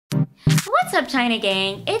What's up, China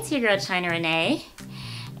gang? It's your girl China Renee.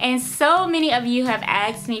 And so many of you have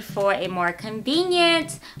asked me for a more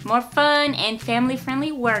convenient, more fun, and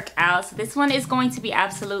family-friendly workout. So this one is going to be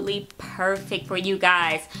absolutely perfect for you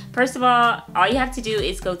guys. First of all you have to do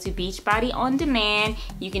is go to Beachbody on demand.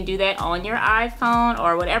 You can do that on your iPhone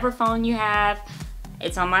or whatever phone you have.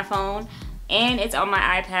 It's on my phone. And it's on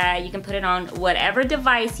my iPad. You can put it on whatever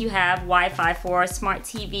device you have, Wi-Fi for, smart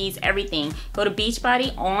TVs, everything. Go to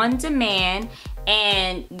Beachbody on demand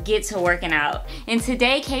and get to working out. And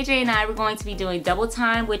today, KJ and I were going to be doing double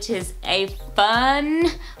time, which is a fun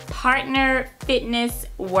partner fitness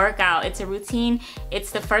workout. It's a routine. It's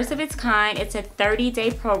the first of its kind. It's a 30-day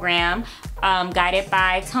program guided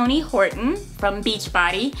by Tony Horton from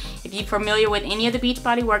Beachbody. If you're familiar with any of the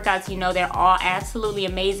Beachbody workouts, you know they're all absolutely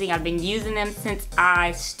amazing. I've been using them since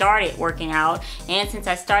I started working out and since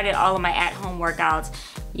I started all of my at-home workouts.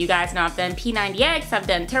 You guys know I've done P90X, I've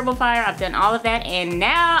done Turbo Fire, I've done all of that, and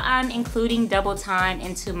now I'm including double time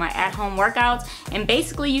into my at-home workouts. And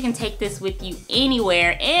basically you can take this with you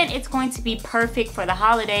anywhere, and it's going to be perfect for the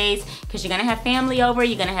holidays because you're gonna have family over,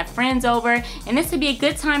 you're gonna have friends over, and this would be a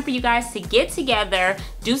good time for you guys to get together,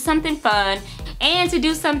 do something fun, and to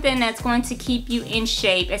do something that's going to keep you in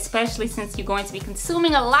shape, especially since you're going to be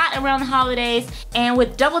consuming a lot around the holidays. And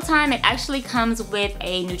with double time, it actually comes with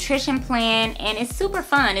a nutrition plan, and it's super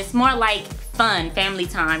fun. It's more like fun family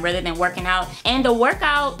time rather than working out. And the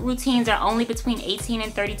workout routines are only between 18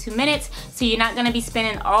 and 32 minutes, so you're not gonna be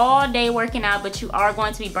spending all day working out, but you are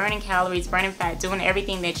going to be burning calories, burning fat, doing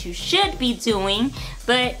everything that you should be doing,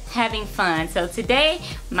 but having fun. So today,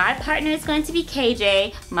 my partner is going to be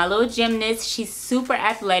KJ, my little gymnast. She's super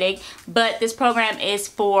athletic, but this program is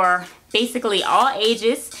for basically all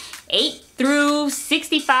ages, 8 through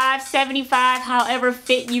 65, 75, however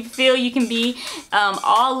fit you feel you can be.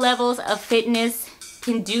 All levels of fitness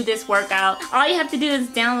can do this workout. All you have to do is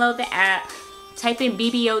download the app, type in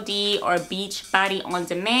BBOD or Beachbody On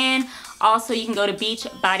Demand. Also, you can go to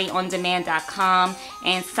beachbodyondemand.com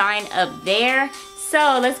and sign up there.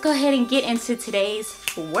 So let's go ahead and get into today's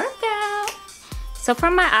workout. So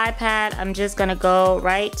from my iPad, I'm just gonna go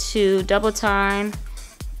right to double time,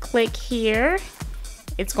 click here.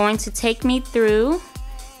 It's going to take me through.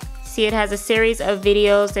 See, it has a series of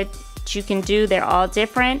videos that you can do. They're all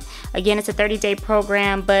different. Again, it's a 30-day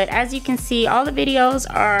program, but as you can see, all the videos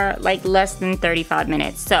are like less than 35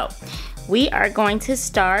 minutes. So we are going to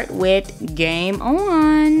start with game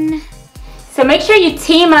on. So make sure you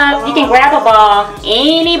team up. You can grab a ball.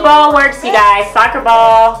 Any ball works, you guys. Soccer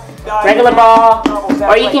ball, regular ball,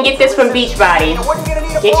 or you can get this from Beachbody.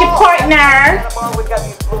 Get your partner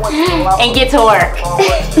and get to work.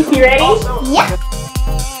 You ready? Yeah.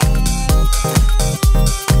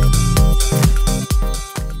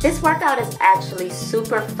 This workout is actually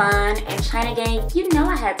super fun, and China Gang, you know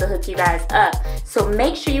I had to hook you guys up. So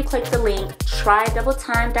make sure you click the link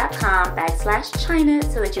trydouble-time.com/China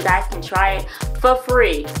so that you guys can try it for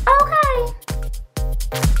free. Okay.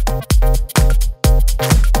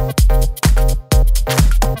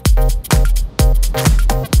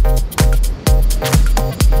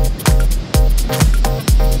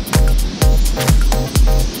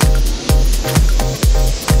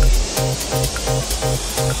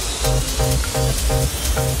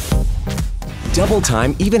 Double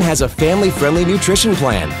Time even has a family-friendly nutrition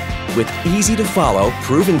plan with easy-to-follow,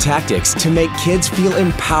 proven tactics to make kids feel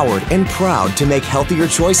empowered and proud to make healthier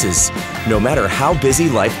choices, no matter how busy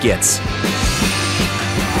life gets.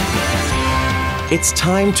 It's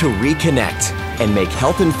time to reconnect and make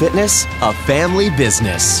health and fitness a family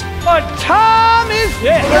business. What time is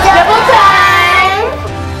it? Double time!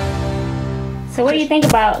 So what do you think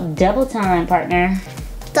about double time, partner?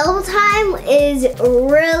 Double time is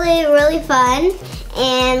really fun.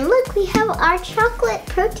 And look, we have our chocolate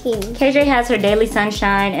protein. KJ has her Daily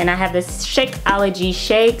Sunshine, and I have the Shakeology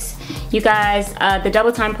shakes. You guys, the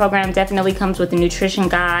double time program definitely comes with a nutrition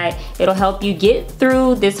guide. It'll help you get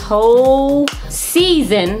through this whole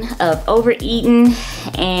season of overeating,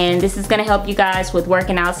 and this is gonna help you guys with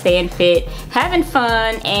working out, staying fit, having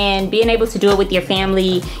fun, and being able to do it with your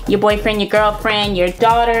family, your boyfriend, your girlfriend, your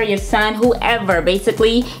daughter, your son, whoever.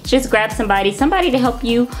 Basically, just grab somebody to help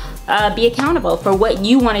you be accountable for what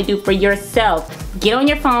you want to do for yourself. Get on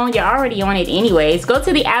your phone, you're already on it anyways. Go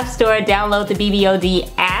to the App Store, download the BBOD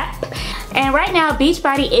app. And right now,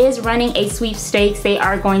 Beachbody is running a sweepstakes. They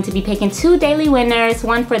are going to be picking 2 daily winners,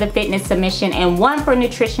 one for the fitness submission and one for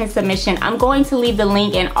nutrition submission. I'm going to leave the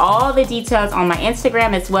link and all the details on my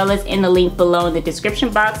Instagram as well as in the link below in the description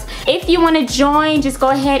box. If you want to join, just go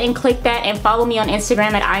ahead and click that and follow me on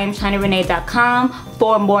Instagram at IamChinaRenee.com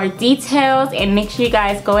for more details, and make sure you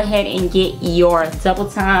guys go ahead and get your double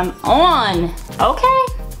time on, okay?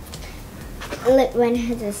 Look, one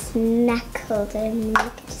has a snack holder and you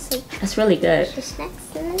can just like That's really good. your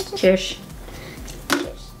snacks and then just Cheers.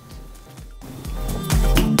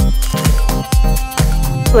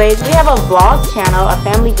 Anyways, we have a vlog channel, a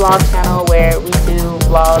family vlog channel where we do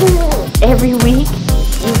vlogs every week.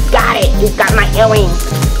 You got it. You got my earring.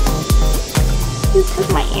 You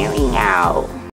took my earring out.